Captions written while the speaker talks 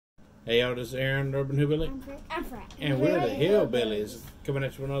Hey y'all, this is Aaron, Urban Hillbilly. I'm Fred. And we're the Hillbillies. Coming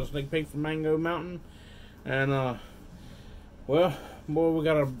at you with another sneak peek from Mango Mountain. And, well, boy, we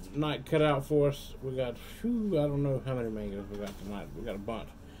got a night cut out for us. We got, I don't know how many mangoes we got tonight. We got a bunch.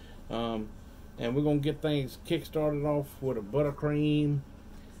 And we're going to get things kick-started off with a buttercream.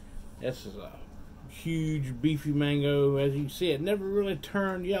 This is a huge, beefy mango. As you can see, it never really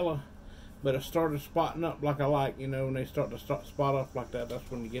turned yellow. But it started spotting up like I like, you know, when they start to spot up like that,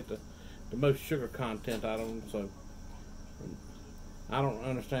 that's when you get the most sugar content out of them. So I don't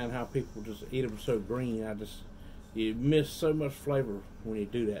understand how people just eat them so green. You miss so much flavor when you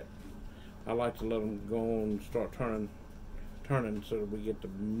do that. I like to let them go on and start turning so that we get the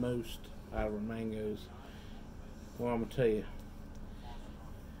most out of our mangoes. Well, I'm gonna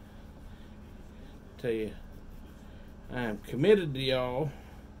tell you, I am committed to y'all.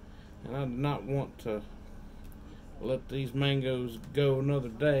 And I did not want to let these mangoes go another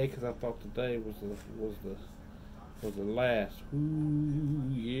day because I thought today was the last. Ooh,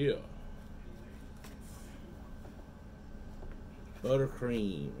 yeah.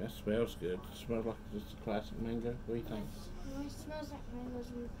 Buttercream. That smells good. It smells like just a classic mango. What do you think? It smells like mangoes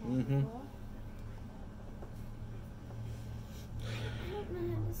we've had before. I don't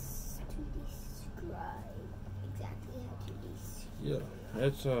know how to describe exactly how to describe. Yeah,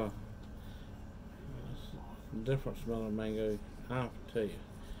 it's a different smelling mango. I have to tell you,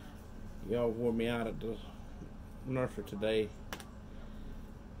 y'all wore me out at the nursery today.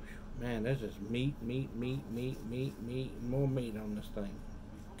 Man, there's just meat, more meat on this thing.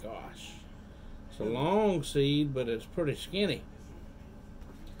 Gosh, it's a long seed, but it's pretty skinny.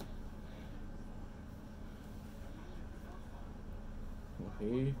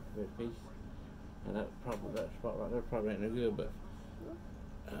 Here, that piece, and that spot right there probably ain't no good, but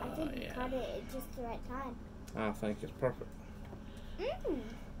I think you caught it at just the right time. I think it's perfect.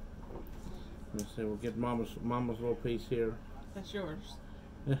 Let's see, we'll get Mama's little piece here. That's yours.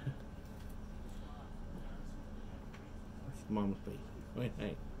 That's Mama's piece. Wait,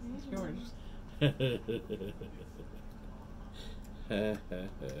 hey. It's yours. I'll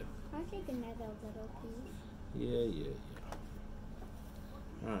take another little piece. Yeah.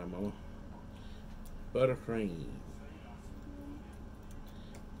 All right, Mama. Buttercream.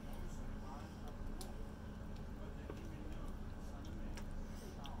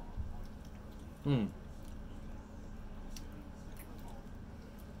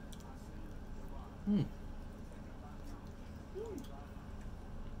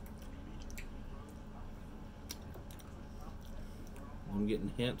 I'm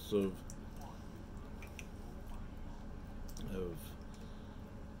getting hints of Sour?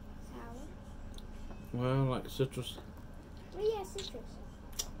 well, like citrus. Oh yeah, citrus.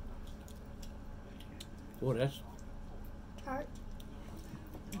 Boy, that's Tart.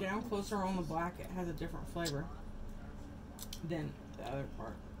 Down closer on the black, it has a different flavor than the other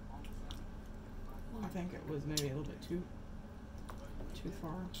part. I think it was maybe a little bit too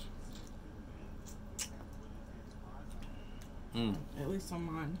far. At least on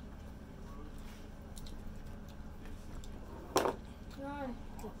mine.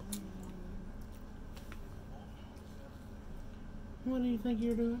 What do you think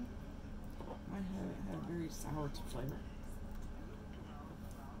you're doing? Mine had a very sour flavor.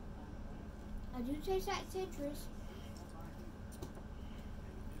 I do taste that citrus.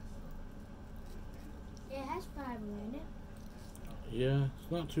 It has fiber in it. Yeah,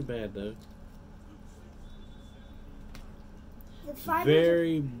 it's not too bad though. The fiber.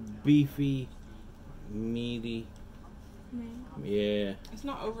 Very beefy, meaty. Yeah. It's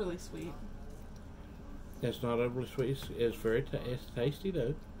not overly sweet. It's not overly sweet. It's very it's tasty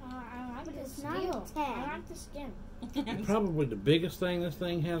though. I like the skin. I like the skin. Probably the biggest thing this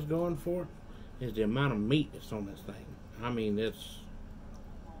thing has going for it is the amount of meat that's on this thing. I mean, there's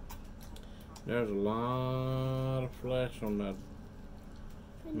a lot of flesh on that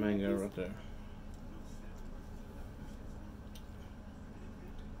mango right there.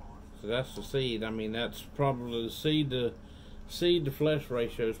 So that's the seed. I mean, that's probably the seed to flesh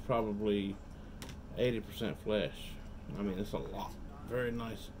ratio is probably 80% flesh. I mean, it's a lot. Very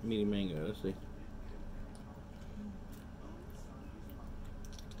nice meaty mango. Let's see.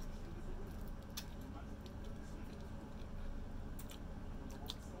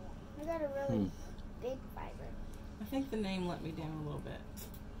 I got a really big fiber. I think the name let me down a little bit.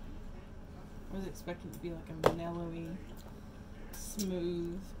 I was expecting it to be like a vanilla-y,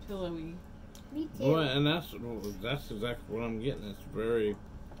 smooth, pillowy. Me too. Well, and that's exactly what I'm getting. It's very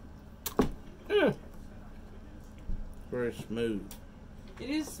smooth. It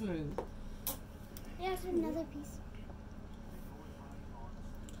is smooth. Yeah, it's another piece.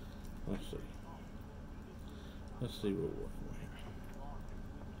 Let's see. Let's see what we're working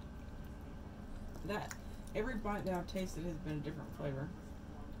with That every bite that I've tasted has been a different flavor.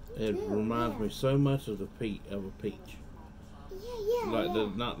 here. It reminds me so much of a peach. Yeah,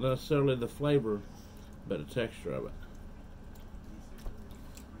 Like not necessarily the flavor, but the texture of it.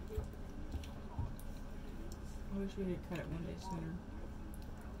 I wish we had cut it one day sooner.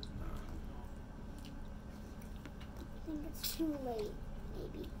 I think it's too late,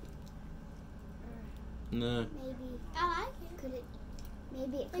 maybe. No. Maybe. I like it. Could it?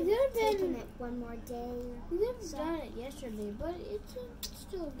 Maybe it It could could've have taken been- it one more day. We could have done it yesterday, but it's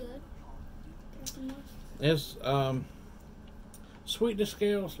still good. It's sweetness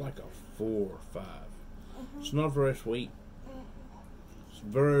scale is like a 4 or 5. It's not very sweet. It's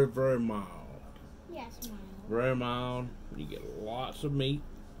very, very mild. Yes, mine. Very mild. You get lots of meat.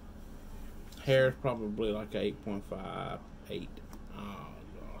 Hair is probably like a 8.5, 8. Oh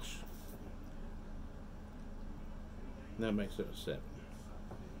gosh. That makes it a 7.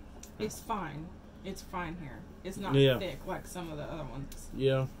 It's fine. It's fine here. It's not Yeah. thick like some of the other ones.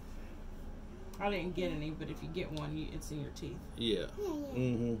 Yeah. I didn't get any, but if you get one, it's in your teeth. Yeah. Yeah.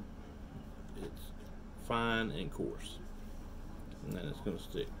 Mm-hmm. It's fine and coarse. And then it's going to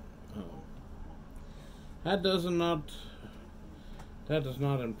stick. That does not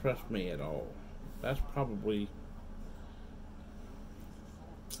impress me at all. That's probably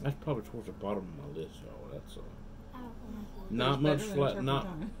towards the bottom of my list, y'all. That's not It's much better than flat. Not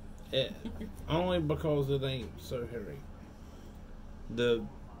turpentine. only because it ain't so hairy. The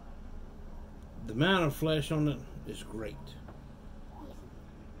amount of flesh on it is great.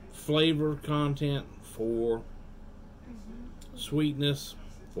 Flavor content 4. Sweetness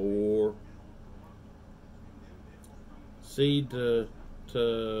 4. Seed to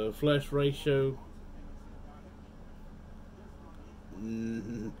flesh ratio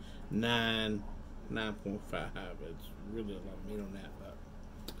 9, 9.5. It's really a lot of meat on that, but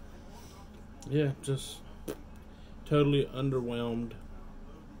yeah, just totally underwhelmed.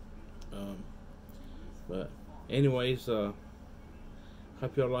 But anyways, hope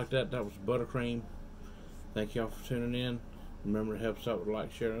y'all like that. That was Buttercream. Thank y'all for tuning in. Remember to help us out with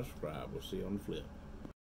like, share, and subscribe. We'll see you on the flip.